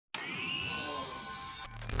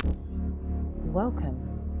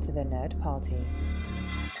Welcome to the Nerd Party.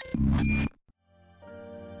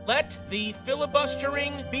 Let the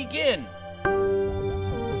filibustering begin.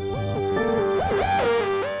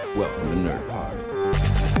 Welcome to Nerd Party.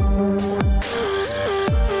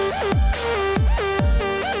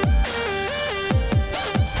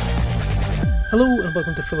 Hello and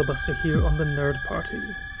welcome to Filibuster here on the Nerd Party.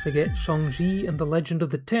 Forget Shang-Chi and the Legend of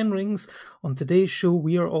the Ten Rings. On today's show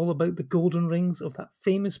we are all about the golden rings of that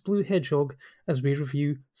famous blue hedgehog as we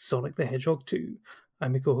review Sonic the Hedgehog 2.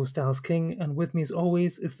 I'm your co-host Alice King, and with me as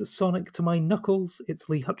always is the Sonic to my Knuckles. It's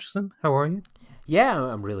Lee Hutchison. How are you? Yeah,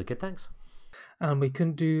 I'm really good, thanks. And we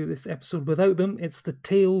couldn't do this episode without them. It's the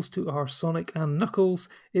Tails to our Sonic and Knuckles.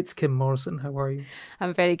 It's Kim Morrison. How are you?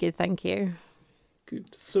 I'm very good, thank you.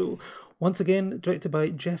 Good. So, once again, directed by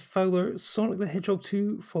Jeff Fowler, Sonic the Hedgehog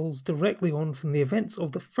 2 follows directly on from the events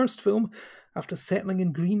of the first film. After settling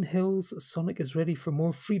in Green Hills, Sonic is ready for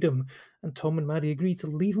more freedom, and Tom and Maddie agree to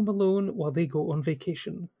leave him alone while they go on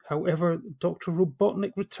vacation. However, Dr.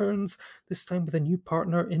 Robotnik returns, this time with a new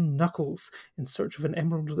partner in Knuckles, in search of an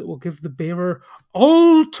emerald that will give the bearer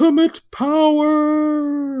ultimate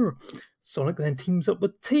power! Sonic then teams up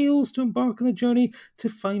with Tails to embark on a journey to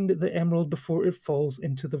find the emerald before it falls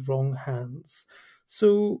into the wrong hands.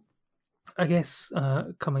 So, I guess,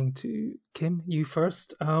 coming to Kim, you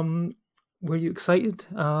first. Were you excited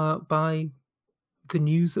by the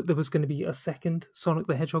news that there was going to be a second Sonic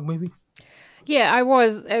the Hedgehog movie? Yeah, I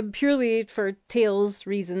was, purely for Tails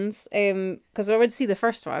reasons, because I went to see the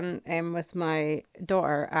first one with my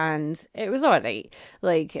daughter, and it was alright.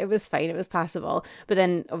 Like, it was fine, it was passable. But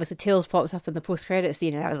then, obviously, Tails pops up in the post-credit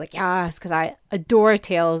scene, and I was like, yes, because I adore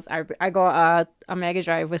Tails. I got a Mega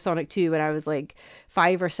Drive with Sonic 2 when I was like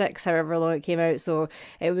 5 or 6, however long it came out, so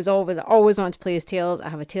it was always, I always wanted to play as Tails. I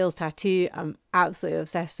have a Tails tattoo. I'm absolutely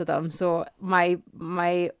obsessed with them. So my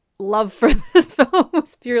love for this film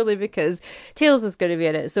was purely because Tails was going to be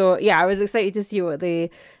in it. So yeah, I was excited to see what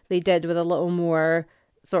they did with a little more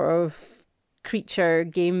sort of creature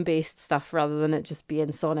game based stuff rather than it just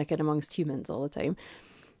being Sonic and amongst humans all the time.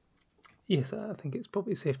 Yes, I think it's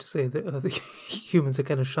probably safe to say that the humans are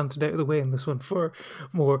kind of shunted out of the way in this one for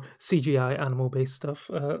more CGI animal based stuff.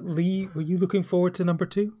 Lee, were you looking forward to number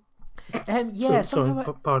 2? Yeah,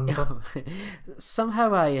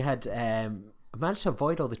 Somehow I had I managed to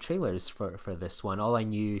avoid all the trailers for this one. All I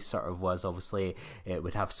knew sort of was obviously it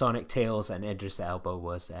would have Sonic, Tails, and Idris Elba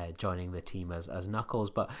was joining the team as Knuckles.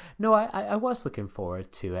 But no, I was looking forward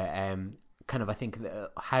to it. Kind of, I think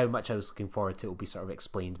how much I was looking forward to it will be sort of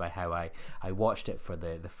explained by how I watched it for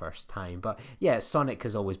the first time. But yeah, Sonic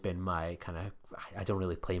has always been my kind of, I don't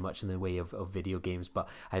really play much in the way of video games, but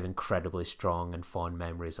I have incredibly strong and fond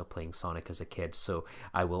memories of playing Sonic as a kid, so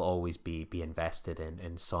I will always be invested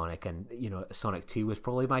in Sonic. And you know, Sonic 2 was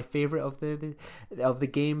probably my favourite of the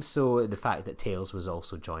games, so the fact that Tails was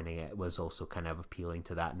also joining it was also kind of appealing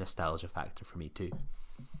to that nostalgia factor for me too.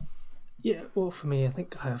 Yeah, well, for me, I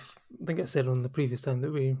think I said on the previous time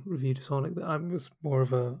that we reviewed Sonic that I was more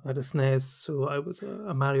of I had a SNES, so I was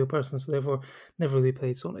a Mario person, so therefore never really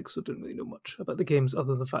played Sonic, so didn't really know much about the games other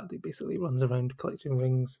than the fact that he basically runs around collecting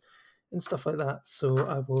rings and stuff like that. So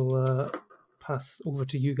I will pass over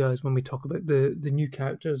to you guys when we talk about the new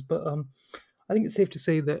characters, but I think it's safe to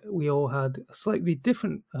say that we all had a slightly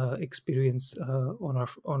different experience on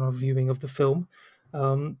our viewing of the film.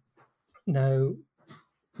 Now,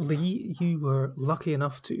 Lee, you were lucky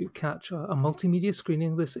enough to catch a multimedia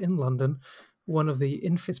screening of this in London,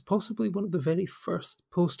 possibly one of the very first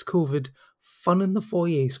post-COVID fun in the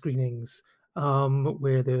foyer screenings,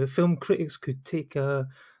 where the film critics could take their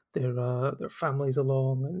families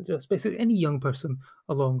along and just basically any young person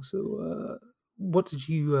along. So, what did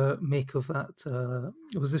you make of that?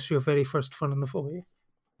 Was this your very first fun in the foyer?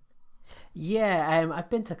 Yeah, I've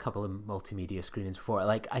been to a couple of multimedia screenings before.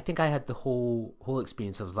 Like, I think I had the whole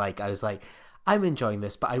experience. I was like, I'm enjoying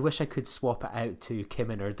this, but I wish I could swap it out to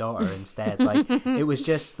Kim and her daughter instead. Like, it was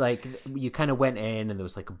just like you kind of went in and there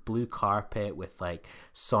was like a blue carpet with like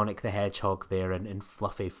Sonic the Hedgehog there and in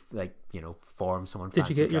fluffy, like, you know, form. Someone did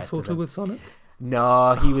you get your photo with Sonic?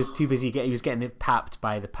 No, he was too busy. He was getting papped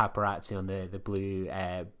by the paparazzi on the blue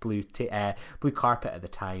carpet at the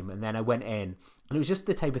time. And then I went in, and it was just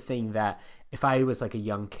the type of thing that if I was like a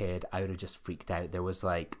young kid, I would have just freaked out. There was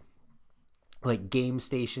like game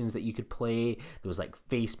stations that you could play. There was like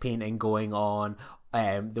face painting going on.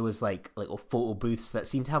 there was like little photo booths that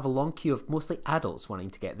seemed to have a long queue of mostly adults wanting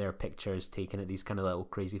to get their pictures taken at these kind of little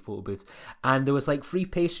crazy photo booths. And there was like free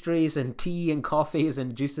pastries and tea and coffees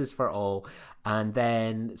and juices for all. And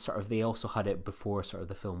then sort of they also had it before sort of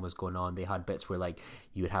the film was going on. They had bits where like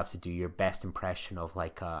you would have to do your best impression of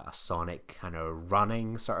like a Sonic kind of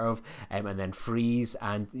running sort of, and then freeze,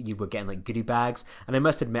 and you were getting like goodie bags. And I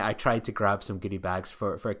must admit, I tried to grab some goodie bags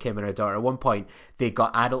for Kim and her daughter. At one point, they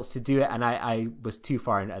got adults to do it, and I was too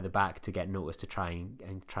far into the back to get noticed to try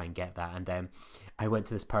and get that. And I went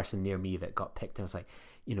to this person near me that got picked, and I was like,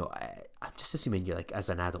 I'm just assuming you're like as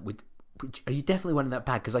an adult are you definitely wanting that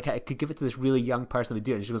bag? Because like I could give it to this really young person that would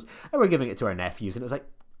do it. And she goes, "Oh, we're giving it to our nephews," and it was like,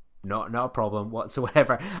 not a problem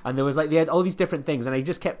whatsoever. And there was like, they had all these different things, and I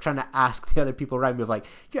just kept trying to ask the other people around me of like,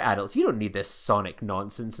 you're adults, you don't need this Sonic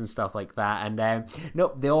nonsense and stuff like that. And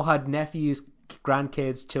no, they all had nephews,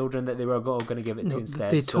 grandkids, children that they were all going to give it to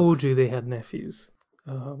instead. They told you they had nephews.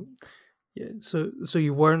 Yeah, so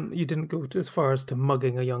you didn't go as far as to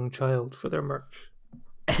mugging a young child for their merch.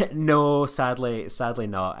 No, sadly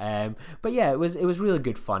not. But yeah, it was really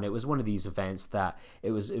good fun. It was one of these events that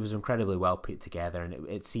it was incredibly well put together, and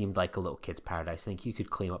it seemed like a little kid's paradise. I think you could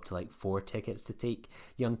claim up to like 4 tickets to take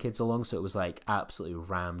young kids along, so it was like absolutely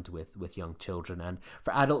rammed with young children. And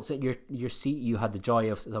for adults at your seat, you had the joy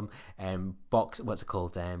of some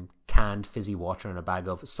canned fizzy water and a bag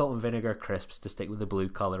of salt and vinegar crisps to stick with the blue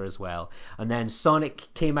color as well. And then Sonic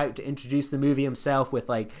came out to introduce the movie himself with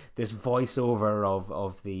like this voiceover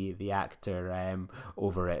of the actor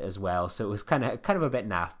over it as well. So it was kind of a bit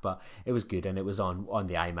naff, but it was good, and it was on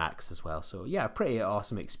the IMAX as well. So yeah, pretty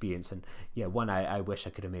awesome experience, and yeah, one I wish I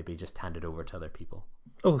could have maybe just handed over to other people.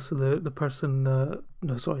 Oh, so the person,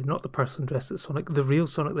 no, sorry, not the person dressed as Sonic, the real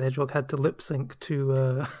Sonic the Hedgehog had to lip sync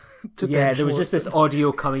to yeah, Ben there was just Schwartz. this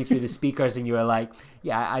audio coming through the speakers, and you were like,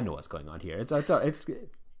 yeah, I know what's going on here. It's So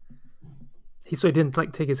he didn't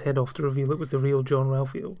like take his head off to reveal it was the real John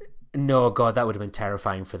Ralphio. No, God, that would have been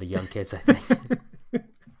terrifying for the young kids, I think.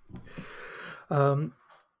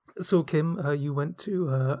 So Kim, you went to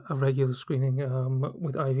a regular screening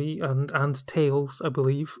with Ivy and Tails, I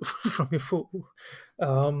believe, from your photo.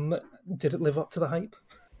 Did it live up to the hype?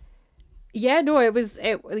 Yeah, no,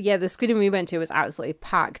 the screening we went to was absolutely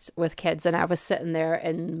packed with kids, and I was sitting there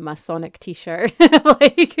in my Sonic t-shirt.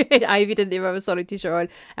 Like, Ivy didn't even have a Sonic t-shirt on,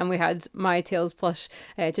 and we had my Tails plush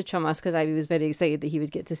to chum us, because Ivy was very excited that he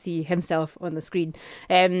would get to see himself on the screen.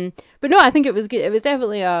 But no, I think it was good. It was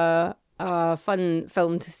definitely a fun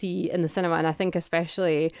film to see in the cinema, and I think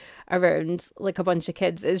especially around like a bunch of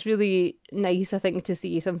kids, it's really nice, I think, to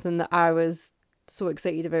see something that I was so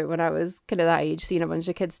excited about when I was kind of that age, seeing a bunch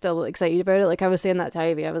of kids still excited about it. Like I was saying that to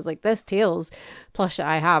Ivy, I was like, this Tails plush that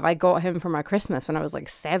I got him for my Christmas when I was like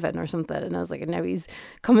 7 or something, and I was like, and now he's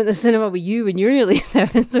coming to the cinema with you when you're nearly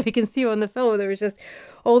 7, so we can see him on the film. There was just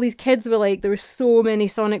all these kids were like, there were so many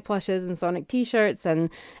Sonic plushes and Sonic t-shirts, and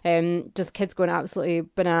just kids going absolutely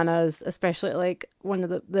bananas, especially like one of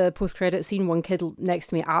the post-credit scene, one kid next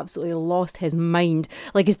to me absolutely lost his mind.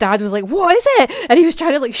 Like his dad was like, what is it? And he was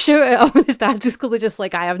trying to like shout it up, and his dad was clearly just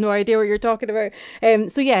like, I have no idea what you're talking about.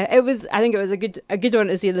 So yeah, I think it was a good one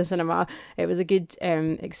to see in the cinema. It was a good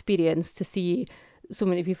experience to see so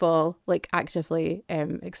many people like actively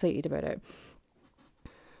excited about it.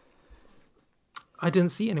 I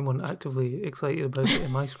didn't see anyone actively excited about it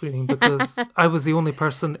in my screening because I was the only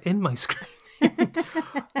person in my screening.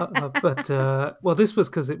 Well, this was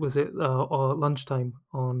because it was at lunchtime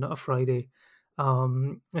on a Friday,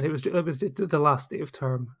 and it was the last day of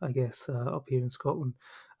term, I guess, up here in Scotland,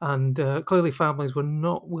 and clearly families were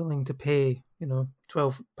not willing to pay,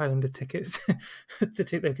 £12 a ticket to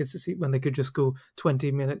take their kids to see when they could just go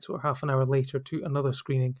 20 minutes or half an hour later to another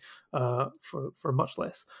screening for much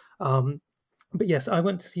less. But yes, I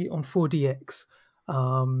went to see it on 4DX,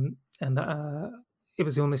 and it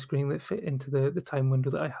was the only screen that fit into the time window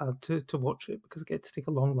that I had to watch it, because I get to take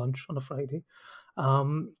a long lunch on a Friday.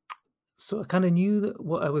 So I kind of knew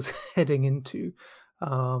what I was heading into.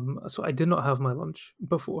 So I did not have my lunch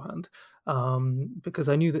beforehand, because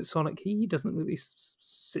I knew that Sonic, he doesn't really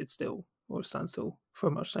sit still or stand still for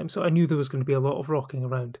much time. So I knew there was going to be a lot of rocking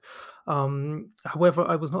around. However,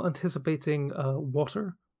 I was not anticipating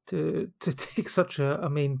water to take such a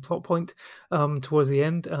main plot point towards the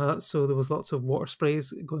end. So there was lots of water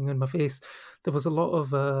sprays going in my face. There was a lot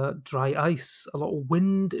of dry ice, a lot of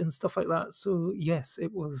wind and stuff like that. So yes, I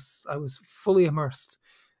was fully immersed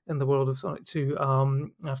in the world of Sonic 2. I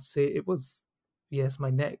have to say it was, yes, my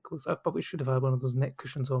neck was, I probably should have had one of those neck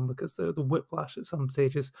cushions on, because the whiplash at some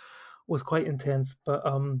stages was quite intense. But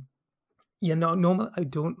yeah, no, normally I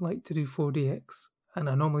don't like to do 4DX. and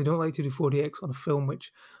I normally don't like to do 4DX on a film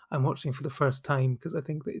which I'm watching for the first time because I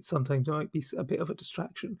think that sometimes it might be a bit of a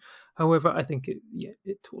distraction. However, I think it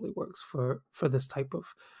totally works for this type of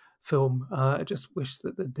film. I just wish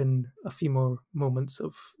that there'd been a few more moments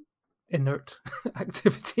of inert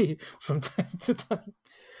activity from time to time.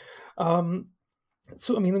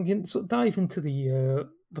 So I mean, I'm going to sort of dive into the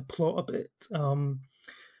plot a bit.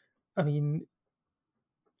 I mean,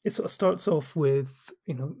 it sort of starts off with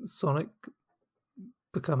Sonic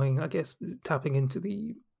becoming, I guess, tapping into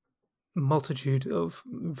the multitude of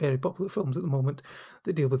very popular films at the moment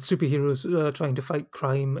that deal with superheroes trying to fight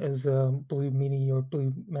crime, as Blue Meanie or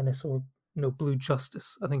Blue Menace or Blue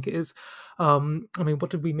Justice, I think it is. I mean, what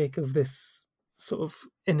did we make of this sort of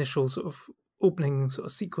initial sort of opening sort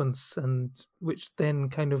of sequence, and which then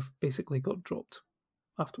kind of basically got dropped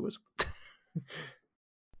afterwards?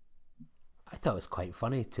 I thought it was quite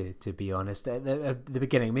funny, to be honest. At the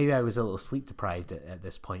beginning, maybe I was a little sleep deprived at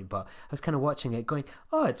this point, but I was kind of watching it going,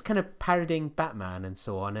 oh, it's kind of parodying Batman and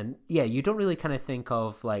so on. And yeah, you don't really kind of think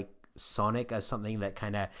of like Sonic as something that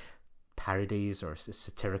kind of parodies or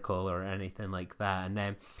satirical or anything like that.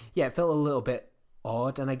 And yeah, it felt a little bit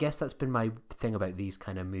odd, and I guess that's been my thing about these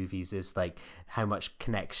kind of movies, is like how much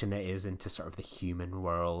connection it is into sort of the human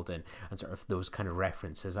world and sort of those kind of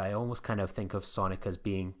references. I almost kind of think of Sonic as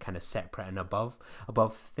being kind of separate and above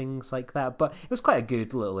things like that, but it was quite a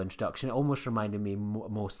good little introduction. It almost reminded me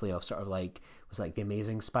mostly of sort of like, was like the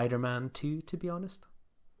Amazing Spider-Man 2, to be honest.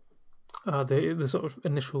 The sort of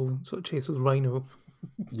initial sort of chase with Rhino.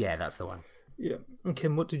 Yeah, that's the one. Yeah. And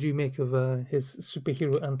Kim, what did you make of his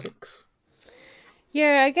superhero antics?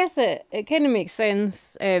 Yeah, I guess it kind of makes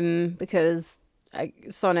sense because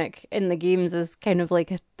Sonic in the games is kind of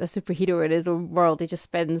like a superhero in his own world. He just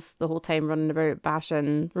spends the whole time running about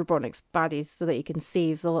bashing Robotnik's baddies so that he can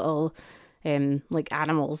save the little like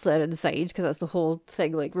animals that are inside, because that's the whole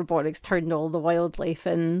thing. Like, Robotnik's turned all the wildlife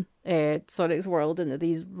in Sonic's world into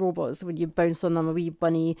these robots. When you bounce on them, a wee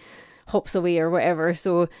bunny hops away or whatever.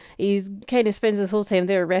 So he kind of spends his whole time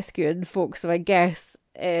there rescuing folks. So I guess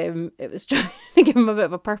it was trying to give him a bit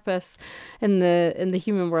of a purpose in the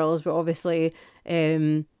human world, but obviously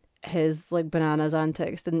his like bananas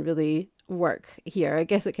antics didn't really work here. I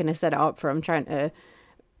guess it kind of set it up for him trying to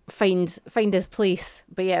find his place.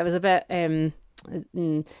 But yeah, it was a bit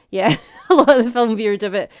yeah, a lot of the film veered a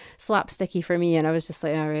bit slapsticky for me, and I was just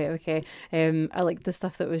like, all right, okay. I like the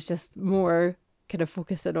stuff that was just more kind of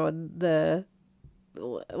focusing on the,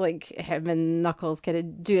 like, him and Knuckles kind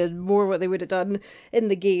of doing more what they would have done in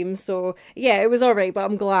the game. So yeah, it was all right, but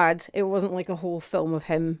I'm glad it wasn't like a whole film of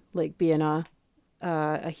him like being a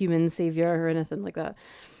human savior or anything like that.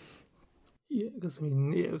 Yeah, because I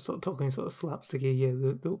mean, yeah, sort of talking sort of slapsticky. Yeah,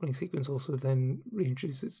 the opening sequence also then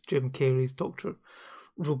reintroduces Jim Carrey's Dr.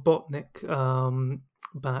 Robotnik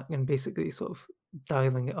back, and basically sort of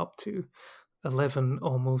dialing it up to 11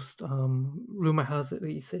 almost. Rumor has it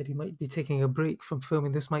that he said he might be taking a break from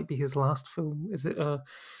filming. This might be his last film. Is it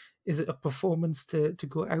a performance to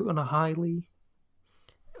go out on a high, Lee?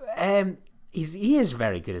 He is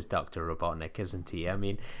very good as Dr. Robotnik, isn't he? I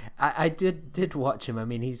mean, I did watch him. I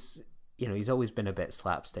mean, he's always been a bit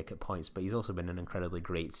slapstick at points, but he's also been an incredibly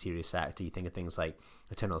great serious actor. You think of things like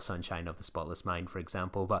Eternal Sunshine of the Spotless Mind, for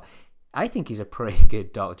example, but I think he's a pretty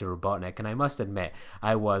good Dr. Robotnik, and I must admit,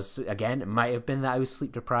 I was, again, it might have been that I was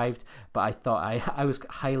sleep deprived, but I thought I was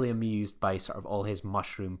highly amused by sort of all his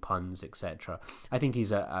mushroom puns, etc. I think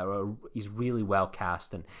he's he's really well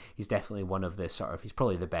cast, and he's definitely one of the sort of, he's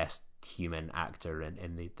probably the best human actor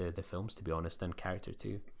in the films, to be honest, and character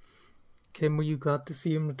too. Kim, were you glad to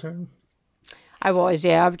see him return? I was,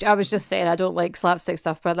 yeah. I was just saying I don't like slapstick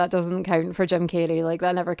stuff, but that doesn't count for Jim Carrey. Like,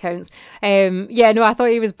 that never counts. Yeah, no, I thought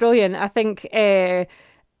he was brilliant. I think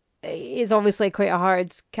he's obviously quite a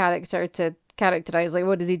hard character to characterize. Like,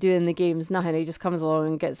 what does he do in the games? Nothing. He just comes along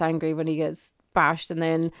and gets angry when he gets bashed. And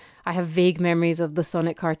then I have vague memories of the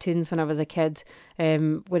Sonic cartoons when I was a kid,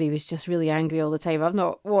 where he was just really angry all the time. I've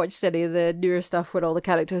not watched any of the newer stuff where all the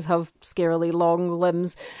characters have scarily long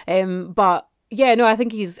limbs, but yeah, no, I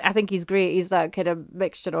think he's great. He's that kind of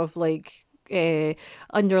mixture of like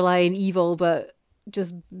underlying evil, but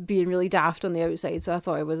just being really daft on the outside. So I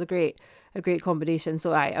thought it was a great combination.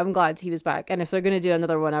 So I'm glad he was back. And if they're going to do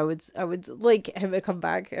another one, I would like him to come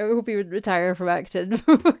back. I hope he would retire from acting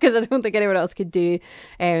because I don't think anyone else could do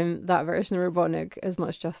that version of Robotnik as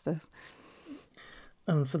much justice.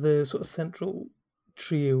 And for the sort of central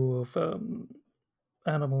trio of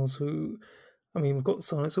animals who, I mean, we've got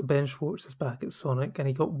Sonic, so Ben Schwartz is back as Sonic, and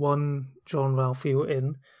he got one John Ralphio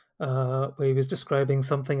in, where he was describing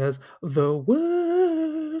something as the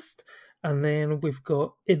worst. And then we've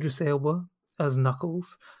got Idris Elba as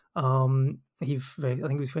Knuckles. I think he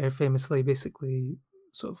very famously basically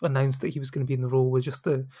sort of announced that he was going to be in the role with just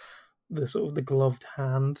the sort of the gloved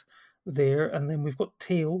hand there, and then we've got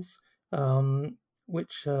Tails,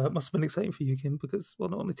 which must have been exciting for you, Kim, because well,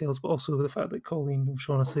 not only Tails but also the fact that Colleen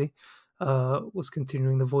O'Shaughnessy was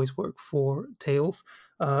continuing the voice work for Tails.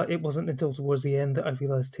 It wasn't until towards the end that I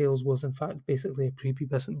realised Tails was in fact basically a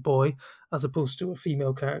prepubescent boy as opposed to a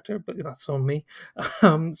female character, but that's on me.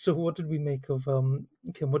 So what did we make of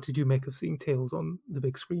Kim? What did you make of seeing Tails on the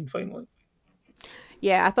big screen finally?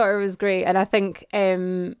 Yeah, I thought it was great, and I think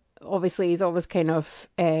obviously he's always kind of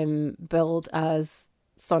billed as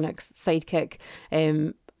Sonic's sidekick,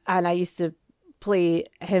 and I used to play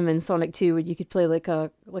him in Sonic 2 when you could play like a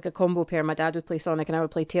combo pair. My dad would play Sonic and I would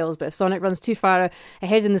play Tails, but if Sonic runs too far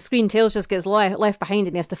ahead in the screen, Tails just gets left behind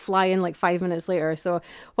and he has to fly in like 5 minutes later. So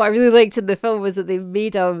what I really liked in the film was that they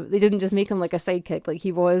didn't just make him like a sidekick, like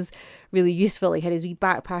he was really useful. He had his wee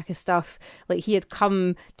backpack of stuff, like he had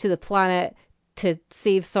come to the planet to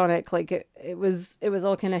save Sonic, like it was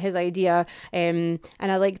all kind of his idea, and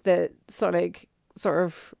I like that Sonic sort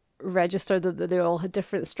of registered that they all had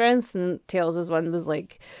different strengths, and Tails' one was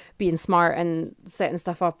like being smart and setting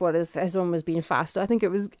stuff up, whereas his one was being fast. So I think it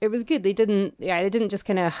was good. They didn't just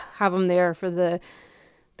kind of have him there for the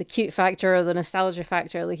cute factor or the nostalgia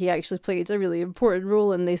factor. Like he actually played a really important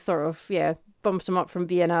role, and they sort of bumped him up from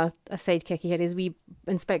being a sidekick. He had his wee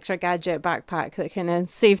Inspector Gadget backpack that kind of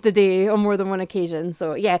saved the day on more than one occasion.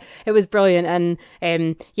 So yeah, it was brilliant.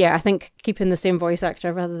 And I think keeping the same voice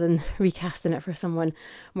actor rather than recasting it for someone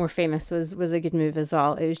more famous was a good move as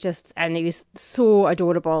well. It was just, and he was so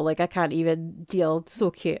adorable. Like I can't even deal.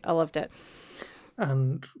 So cute. I loved it.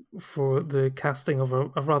 And for the casting of a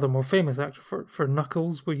rather more famous actor for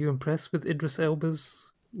Knuckles, were you impressed with Idris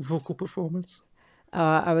Elba's vocal performance?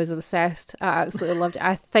 I was obsessed. I absolutely loved it.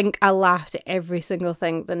 I think I laughed at every single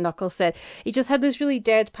thing that Knuckles said. He just had this really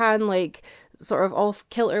deadpan, like, sort of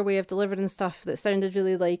off-kilter way of delivering stuff that sounded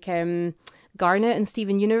really like Garnet and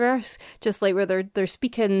Steven Universe, just like where they're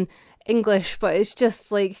speaking English, but it's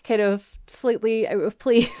just like kind of slightly out of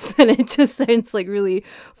place and it just sounds like really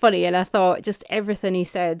funny. And I thought just everything he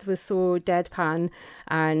said was so deadpan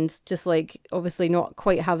and just like obviously not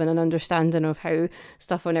quite having an understanding of how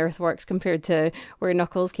stuff on Earth works compared to where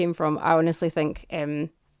Knuckles came from. I honestly think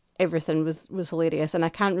everything was hilarious. And I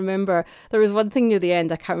can't remember, there was one thing near the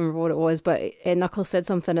end, I can't remember what it was, but Knuckles said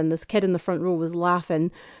something and this kid in the front row was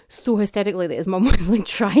laughing so hysterically that his mum was like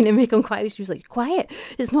trying to make him quiet. She was like, quiet,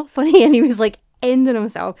 it's not funny. And he was like ending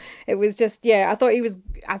himself. It was just, I thought he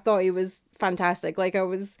was fantastic. Like I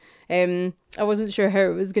wasn't sure how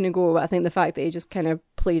it was going to go, but I think the fact that he just kind of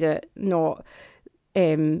played it not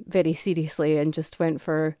very seriously and just went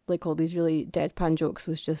for like all these really deadpan jokes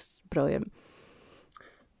was just brilliant.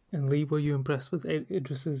 And Lee, were you impressed with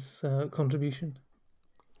Idris's contribution?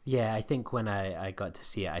 Yeah, I think when I got to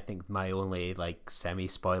see it, I think my only like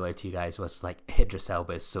semi-spoiler to you guys was like Idris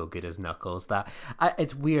Elba is so good as Knuckles that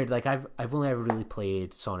it's weird. Like I've only ever really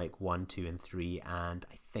played Sonic 1, 2, and 3, and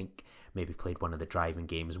I think maybe played one of the driving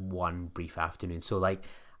games one brief afternoon. So like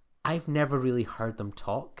I've never really heard them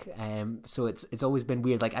talk. So it's always been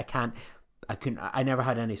weird. Like I never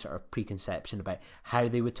had any sort of preconception about how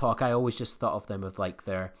they would talk. I always just thought of them of like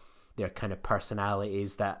their kind of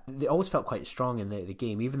personalities that they always felt quite strong in the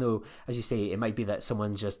game, even though, as you say, it might be that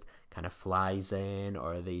someone just kind of flies in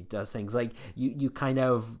or they does things like you kind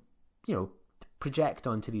of, project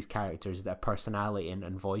onto these characters their personality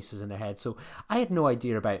and voices in their head. So I had no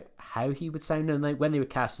idea about how he would sound, and like when they would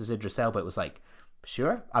cast as Idris Elba, it was like,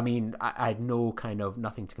 sure. I mean, I had no kind of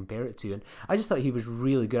nothing to compare it to, and I just thought he was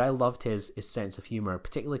really good. I loved his sense of humor,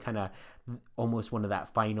 particularly kind of almost one of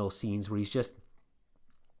that final scenes where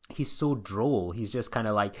he's so droll. He's just kind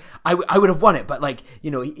of like, I would have won it, but like,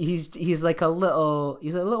 he's like a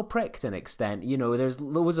little prick to an extent. There's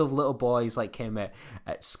loads of little boys like him at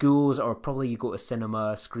schools, or probably you go to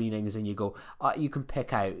cinema screenings and you go, you can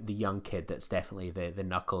pick out the young kid that's definitely the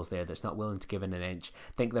Knuckles there, that's not willing to give in an inch.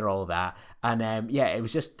 Think they're all that. And it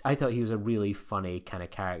was just, I thought he was a really funny kind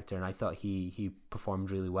of character, and I thought he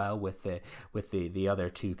performed really well with the other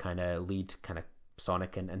two kind of lead kind of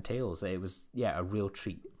Sonic and Tails. It was a real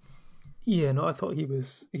treat. Yeah, no, I thought he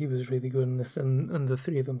was really good in this, and the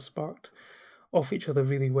three of them sparked off each other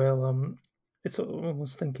really well. It's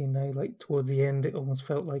almost thinking now, like towards the end, it almost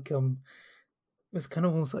felt like it was kind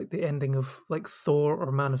of almost like the ending of like Thor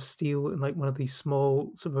or Man of Steel in like one of these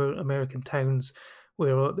small suburban American towns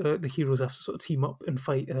where the heroes have to sort of team up and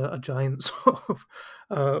fight a giant sort of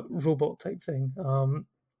robot type thing.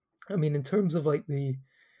 I mean, in terms of like the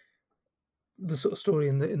sort of story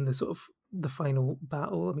in the sort of the final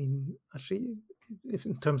battle. I mean, actually, if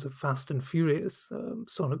in terms of Fast and Furious,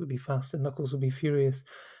 Sonic would be fast and Knuckles would be furious.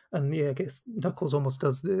 And yeah, I guess Knuckles almost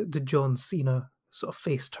does the John Cena sort of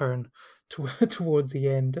face turn towards the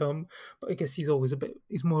end. But I guess he's always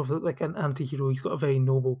he's more of like an anti-hero. He's got a very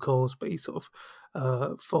noble cause, but he sort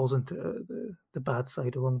of falls into the bad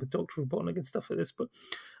side along with Dr. Robotnik and stuff like this. But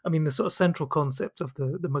I mean, the sort of central concept of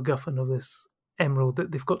the MacGuffin of this emerald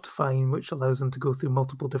that they've got to find, which allows them to go through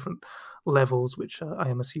multiple different levels, which I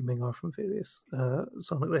am assuming are from various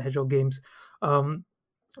Sonic the Hedgehog games.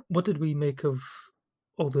 What did we make of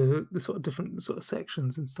all the sort of different sort of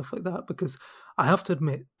sections and stuff like that? Because I have to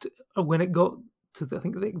admit, when it got to I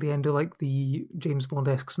think the end of like the James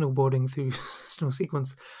Bond-esque snowboarding through snow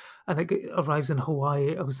sequence, and it arrives in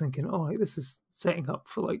Hawaii, I was thinking, oh, this is setting up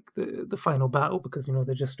for like the final battle, because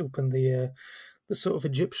they just opened the sort of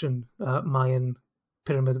Egyptian Mayan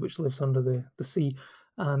pyramid which lives under the sea,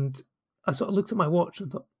 and I sort of looked at my watch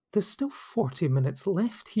and thought, there's still 40 minutes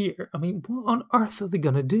left here. I mean, what on earth are they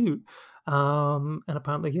going to do? And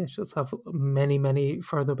apparently, yes, let's have many, many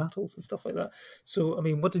further battles and stuff like that. So, I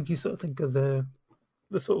mean, what did you sort of think of the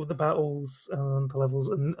sort of the battles and the levels,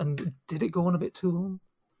 and did it go on a bit too long,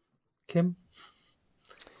 Kim?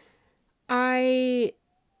 I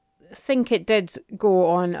think it did go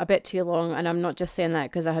on a bit too long, and I'm not just saying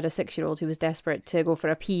that because I had a 6-year-old who was desperate to go for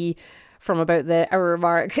a pee from about the hour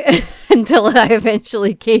mark until I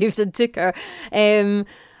eventually caved and took her.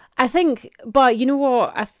 I think, but you know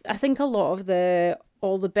what? I think a lot of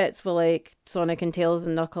all the bits with like Sonic and Tails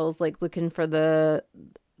and Knuckles like looking for the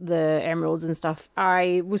emeralds and stuff,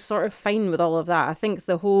 I was sort of fine with all of that. I think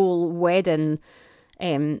the whole wedding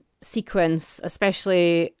sequence,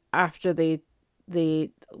 especially after the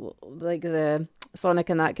Sonic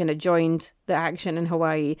and that kind of joined the action in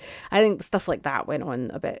Hawaii, I think stuff like that went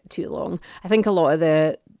on a bit too long. I think a lot of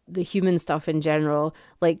the human stuff in general,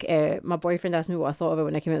 like my boyfriend asked me what I thought of it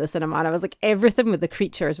when I came out of the cinema, and I was like, everything with the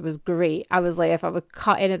creatures was great. I was like, if I would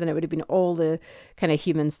cut anything, it would have been all the kind of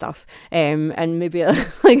human stuff, and maybe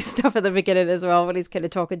like stuff at the beginning as well when he's kind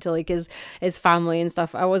of talking to like his family and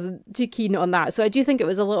stuff. I wasn't too keen on that, so I do think it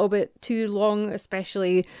was a little bit too long,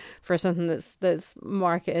 especially for something that's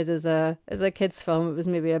marketed as a kids film. It was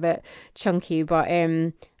maybe a bit chunky, but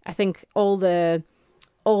I think all the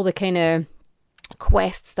kind of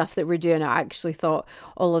quest stuff that we're doing, I actually thought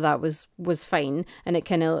all of that was fine, and it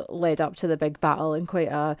kind of led up to the big battle in quite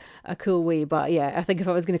a cool way. But yeah, I think if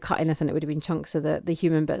I was going to cut anything, it would have been chunks of the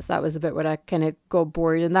human bits. That was the bit where I kind of got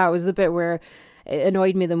bored, and that was the bit where it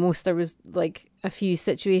annoyed me the most. There was like a few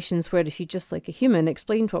situations where if you just like a human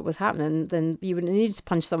explained what was happening, then you wouldn't need to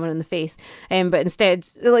punch someone in the face, but instead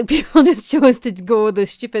like people just chose to go the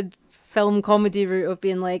stupid film comedy route of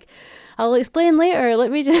being like, I'll explain later,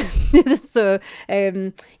 let me just do this. So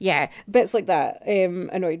yeah, bits like that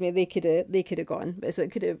annoyed me. They could have gone, so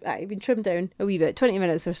it could have been trimmed down a wee bit. 20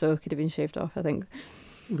 minutes or so could have been shaved off, I think.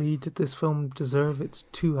 Lee, did this film deserve its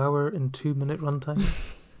 2-hour and 2-minute runtime?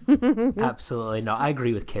 Absolutely not. I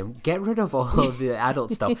agree with Kim. Get rid of all of the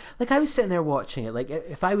adult stuff. Like, I was sitting there watching it, like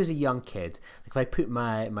if I was a young kid, like if I put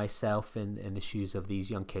myself in the shoes of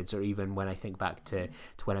these young kids, or even when I think back to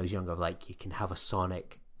when I was younger, like you can have a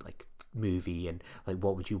Sonic like movie, and like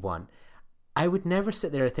what would you want? I would never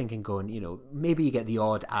sit there thinking, going, maybe you get the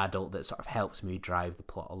odd adult that sort of helps me drive the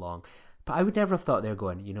plot along, but I would never have thought they're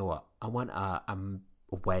going, you know what, I want a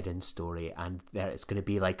wedding story, and there it's going to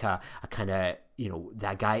be like a kind of,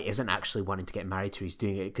 that guy isn't actually wanting to get married to her, he's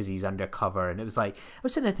doing it because he's undercover. And it was like, I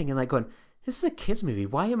was sitting there thinking, like, going, this is a kids movie,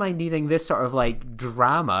 why am I needing this sort of like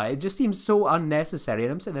drama? It just seems so unnecessary.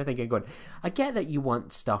 And I'm sitting there thinking, going, I get that you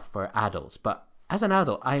want stuff for adults, but as an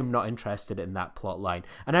adult, I am not interested in that plot line,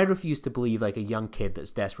 and I refuse to believe like a young kid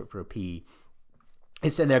that's desperate for a pee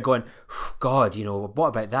is sitting there going, God, what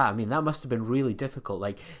about that? I mean, that must have been really difficult.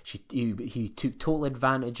 Like, he took total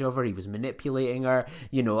advantage of her. He was manipulating her,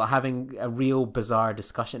 having a real bizarre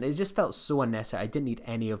discussion. It just felt so unnecessary. I didn't need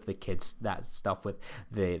any of the kids, that stuff with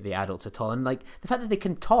the adults at all. And, like, the fact that they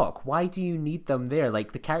can talk, why do you need them there?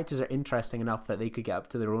 Like, the characters are interesting enough that they could get up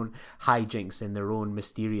to their own hijinks in their own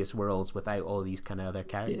mysterious worlds without all these kind of other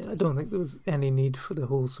characters. Yeah, I don't think there was any need for the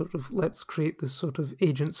whole sort of, let's create this sort of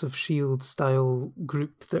Agents of S.H.I.E.L.D. style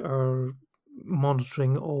group that are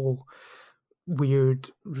monitoring all weird,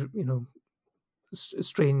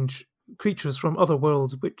 strange creatures from other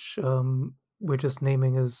worlds, which we're just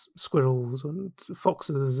naming as squirrels and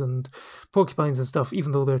foxes and porcupines and stuff,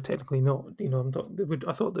 even though they're technically not.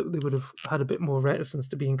 I thought that they would have had a bit more reticence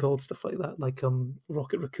to being called stuff like that, like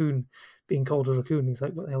Rocket Raccoon being called a raccoon. He's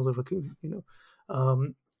like, what the hell's a raccoon?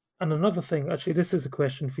 And another thing, actually, this is a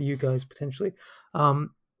question for you guys potentially.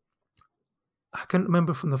 I can't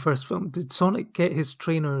remember from the first film. Did Sonic get his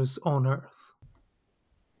trainers on Earth?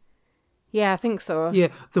 Yeah, I think so. Yeah,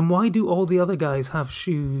 then why do all the other guys have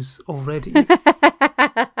shoes already?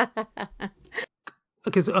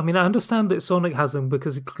 Because, I mean, I understand that Sonic has them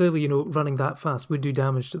because clearly, running that fast would do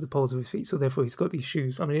damage to the balls of his feet, so therefore he's got these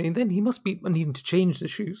shoes. I mean, and then he must be needing to change the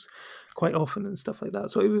shoes quite often and stuff like that.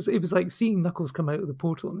 So it was like seeing Knuckles come out of the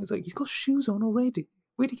portal and it's like, he's got shoes on already.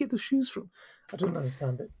 Where did he get those shoes from? I don't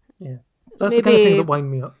understand it. Yeah. That's the kind of thing that wind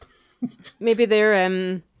me up. Maybe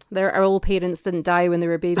their owl parents didn't die when they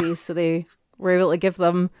were babies, so they were able to give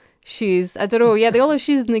them shoes. I don't know. Yeah, they all have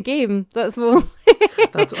shoes in the game. That's my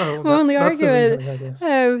only argument. The reason, I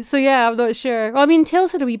guess. So yeah, I'm not sure. Well, I mean,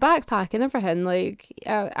 Tails had a wee backpack and everything. Like,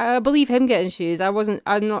 I believe him getting shoes. I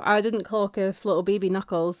didn't clock if little baby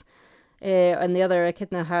Knuckles, and the other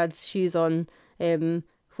echidna had shoes on, when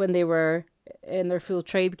they were in their full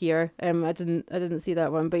tribe gear. I didn't see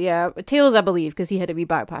that one, but yeah, Tails I believe because he had a wee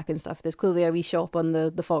backpack and stuff. There's clearly a wee shop on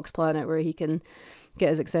the Fox planet where he can get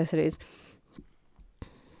his accessories.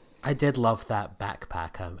 I did love that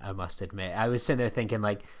backpack, I must admit. I was sitting there thinking,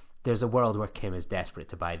 like, there's a world where Kim is desperate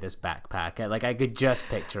to buy this backpack. I could just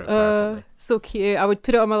picture it perfectly. So cute. I would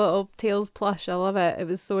put it on my little Tails plush. I love it. It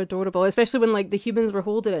was so adorable, especially when, like, the humans were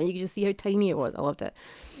holding it and you could just see how tiny it was. I loved it.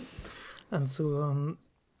 And so,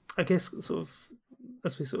 I guess sort of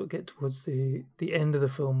as we sort of get towards the end of the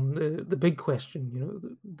film, the big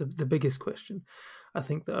question, the biggest question, I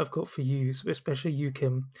think that I've got for you, especially you,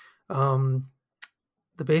 Kim,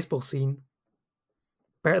 the baseball scene,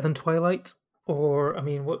 better than Twilight, or I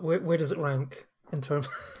mean, where does it rank in terms?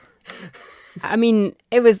 I mean,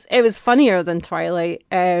 it was funnier than Twilight.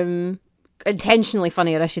 Intentionally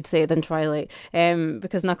funnier, I should say, than Twilight.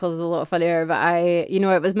 Because Knuckles is a lot funnier, but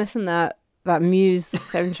it was missing that Muse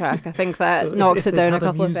soundtrack. I think that so knocks if it down a had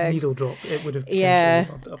couple of Muse pegs. Needle drop, it would have Yeah.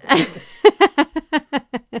 up.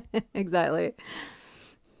 Exactly.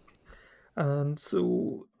 And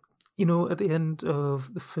so, at the end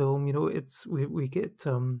of the film, we get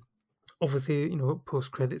obviously,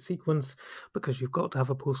 post-credit sequence, because you've got to have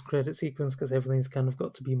a post-credit sequence because everything's kind of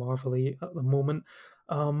got to be Marvel-y at the moment.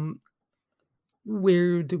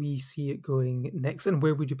 Where do we see it going next, and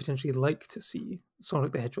where would you potentially like to see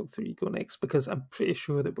Sonic the Hedgehog 3 go next? Because I'm pretty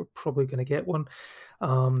sure that we're probably going to get one.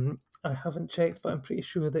 I haven't checked, but I'm pretty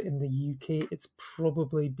sure that in the UK it's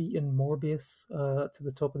probably beaten Morbius to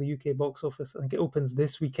the top of the UK box office. I think it opens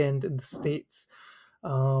this weekend in the States.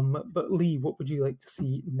 But Lee, what would you like to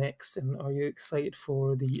see next? And are you excited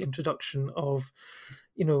for the introduction of,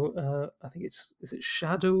 I think is it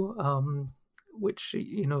Shadow? Which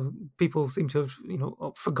people seem to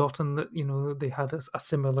have forgotten that they had a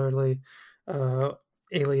similarly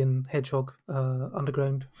alien hedgehog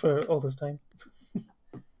underground for all this time.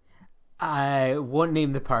 I won't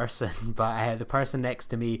name the person, but the person next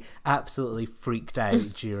to me absolutely freaked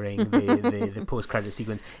out during the post-credit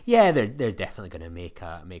sequence. Yeah, they're definitely going to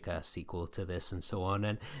make a sequel to this and so on,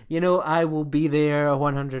 and I will be there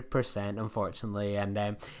 100%, unfortunately,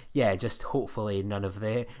 and just hopefully none of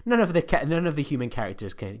the human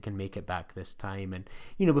characters can make it back this time, and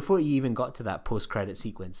before you even got to that post-credit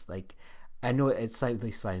sequence, like. I know it slightly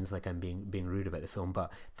sounds like I'm being rude about the film,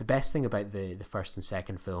 but the best thing about the first and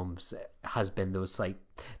second films has been those, like,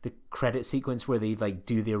 the credit sequence where they, like,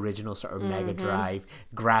 do the original sort of Mega Drive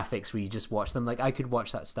graphics where you just watch them. Like, I could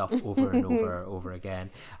watch that stuff over and over again.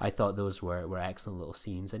 I thought those were excellent little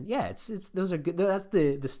scenes, and yeah, it's those are good. That's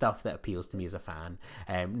the stuff that appeals to me as a fan,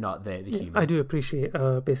 not the humans. I do appreciate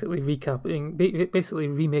basically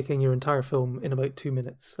remaking your entire film in about 2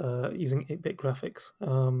 minutes using 8-bit graphics.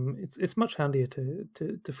 It's much handier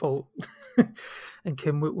to follow. And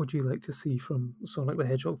Kim, what would you like to see from Sonic the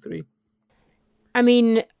Hedgehog 3? I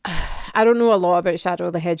mean, I don't know a lot about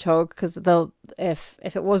Shadow the Hedgehog because if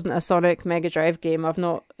it wasn't a Sonic Mega Drive game, I've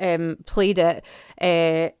not played it.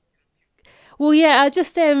 Well, yeah, I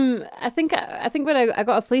just I think when I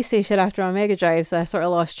got a PlayStation after my Mega Drive, so I sort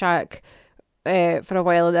of lost track for a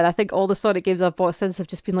while, and then I think all the Sonic games I've bought since have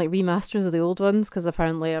just been like remasters of the old ones because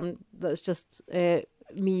apparently that's just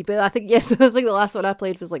me. But I think I think the last one I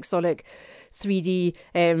played was like Sonic 3D,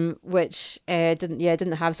 which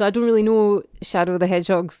didn't have. So I don't really know Shadow the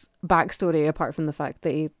Hedgehog's backstory apart from the fact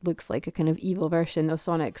that he looks like a kind of evil version of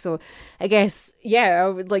Sonic. So I guess I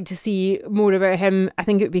would like to see more about him. I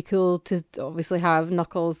think it would be cool to obviously have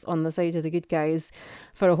Knuckles on the side of the good guys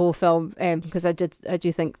for a whole film, because I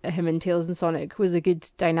do think that him and Tails and Sonic was a good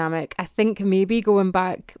dynamic. I think maybe going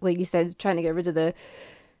back, like you said, trying to get rid of the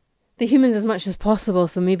humans as much as possible,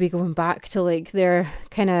 so maybe going back to like their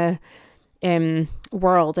kind of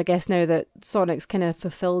world. I guess now that Sonic's kind of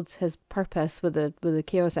fulfilled his purpose with the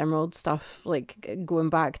Chaos Emerald stuff, like going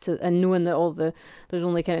back to and knowing that there's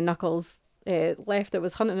only kind of Knuckles left that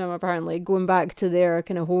was hunting him, apparently going back to their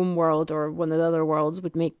kind of home world or one of the other worlds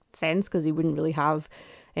would make sense because he wouldn't really have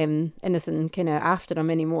anything kind of after him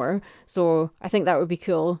anymore. So I think that would be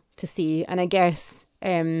cool to see. And I guess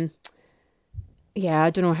I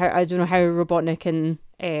don't know how Robotnik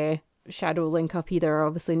and Shadow link up either. I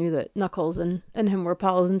obviously knew that Knuckles and him were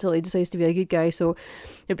pals until he decides to be a good guy, so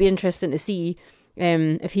it'd be interesting to see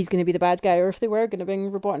if he's going to be the bad guy or if they were going to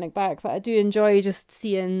bring Robotnik back. But I do enjoy just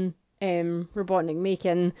seeing Robotnik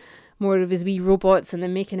making more of his wee robots and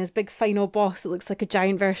then making his big final boss that looks like a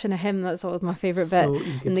giant version of him. That's always my favourite bit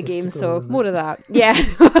in the game. So more of that. Yeah.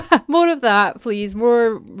 More of that, please.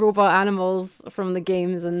 More robot animals from the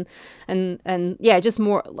games and yeah, just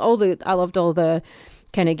more I loved all the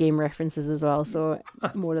kind of game references as well, so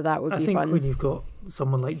more of that would be fun. I think when you've got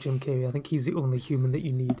someone like Jim Carrey, I think he's the only human that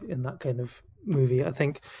you need in that kind of movie. I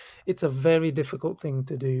think it's a very difficult thing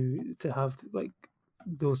to do, to have like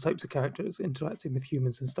those types of characters interacting with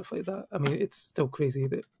humans and stuff like that. I mean, it's still crazy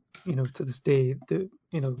that, to this day,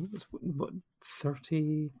 it's what,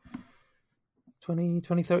 30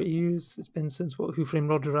 years it's been since Who Framed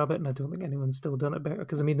Roger Rabbit, and I don't think anyone's still done it better.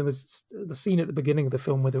 Because I mean, there was the scene at the beginning of the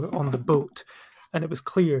film where they were on the boat, and it was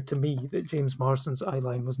clear to me that James Marsden's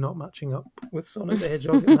eyeline was not matching up with Sonic the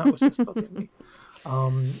Hedgehog, and that was just bugging me.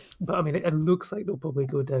 But I mean, it looks like they'll probably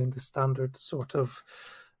go down the standard sort of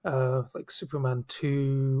like Superman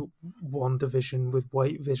 2, WandaVision with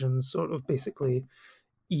White Vision, sort of basically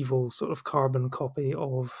evil sort of carbon copy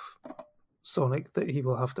of Sonic that he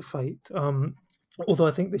will have to fight. Although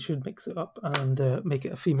I think they should mix it up and make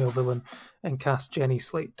it a female villain and cast Jenny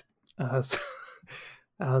Slate as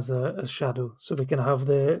as Shadow, so we can have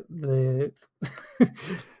the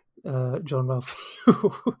John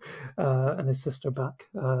Ralphio and his sister back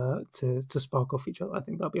to spark off each other. I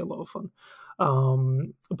think that'd be a lot of fun.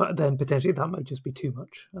 But then potentially that might just be too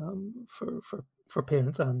much for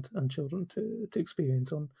parents and children to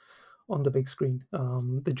experience on the big screen.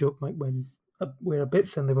 The joke might wear a bit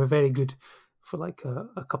thin. They were very good for like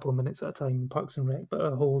a couple of minutes at a time in Parks and Rec, but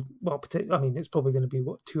it's probably going to be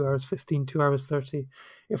 2 hours 15, 2 hours 30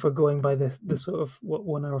 if we're going by the sort of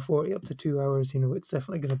 1 hour 40 up to 2 hours. It's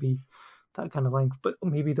definitely going to be that kind of length, but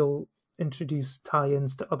maybe they'll introduce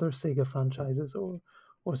tie-ins to other Sega franchises or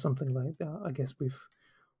something like that. I guess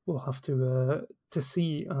we'll have to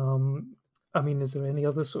see. I mean, is there any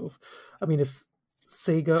other sort of, if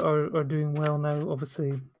Sega are doing well now,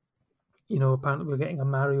 obviously, apparently we're getting a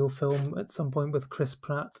Mario film at some point with Chris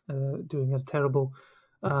Pratt doing a terrible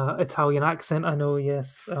Italian accent. I know,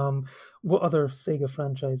 yes. What other Sega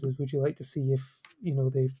franchises would you like to see if,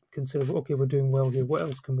 they consider, okay, we're doing well here, what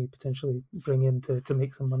else can we potentially bring in to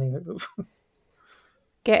make some money out of?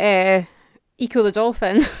 Get Eco the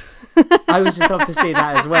Dolphin. I was just about to say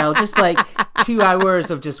that as well. Just like 2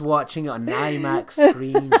 hours of just watching it on an IMAX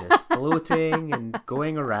screen, just floating and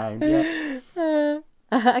going around. Yeah.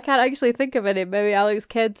 I can't actually think of any. Maybe Alex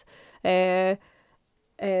Kidd. Yeah,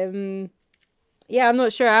 I'm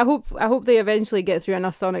not sure. I hope they eventually get through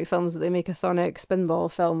enough Sonic films that they make a Sonic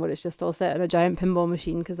Spinball film where it's just all set in a giant pinball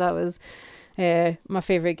machine, because that was my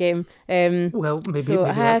favourite game. Well, maybe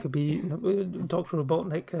that could be Dr.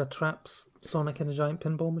 Robotnik traps Sonic in a giant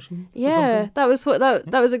pinball machine. Yeah, that was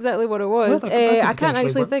exactly what it was. Well, that I can't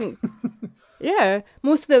actually think. Yeah,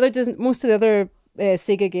 most of the other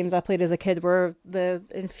Sega games I played as a kid were the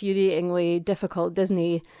infuriatingly difficult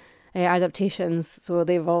Disney adaptations, so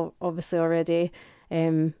they've all obviously already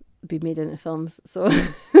been made into films. So,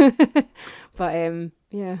 but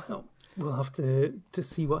yeah. Well, we'll have to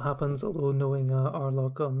see what happens. Although knowing our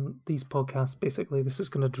luck on these podcasts, basically this is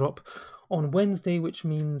going to drop on Wednesday, which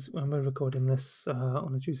means when we're recording this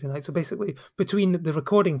on a Tuesday night. So basically, between the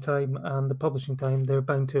recording time and the publishing time, they're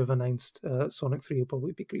bound to have announced Sonic 3 will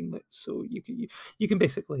probably be greenlit. So you can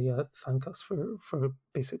basically thank us for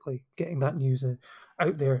basically getting that news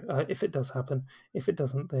out there if it does happen. If it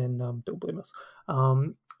doesn't, then don't blame us.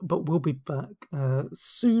 But we'll be back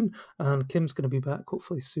soon, and Kim's going to be back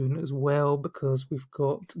hopefully soon as well, because we've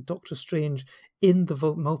got Doctor Strange in the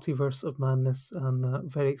Multiverse of Madness,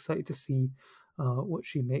 and very excited to see what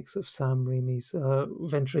she makes of Sam Raimi's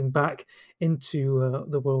venturing back into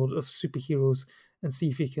the world of superheroes, and see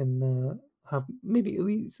if he can have maybe at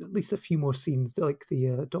least a few more scenes like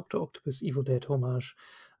the Dr. Octopus Evil Dead homage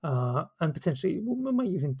and potentially we might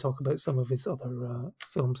even talk about some of his other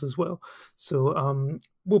films as well. So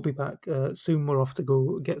we'll be back soon. We're off to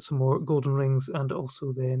go get some more golden rings and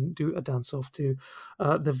also then do a dance off to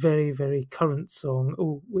the very, very current song.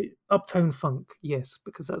 Oh, wait, Uptown Funk. Yes,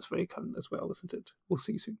 because that's very current as well, isn't it? We'll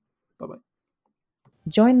see you soon. Bye-bye.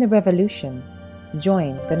 Join the revolution.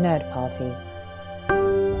 Join the Nerd Party.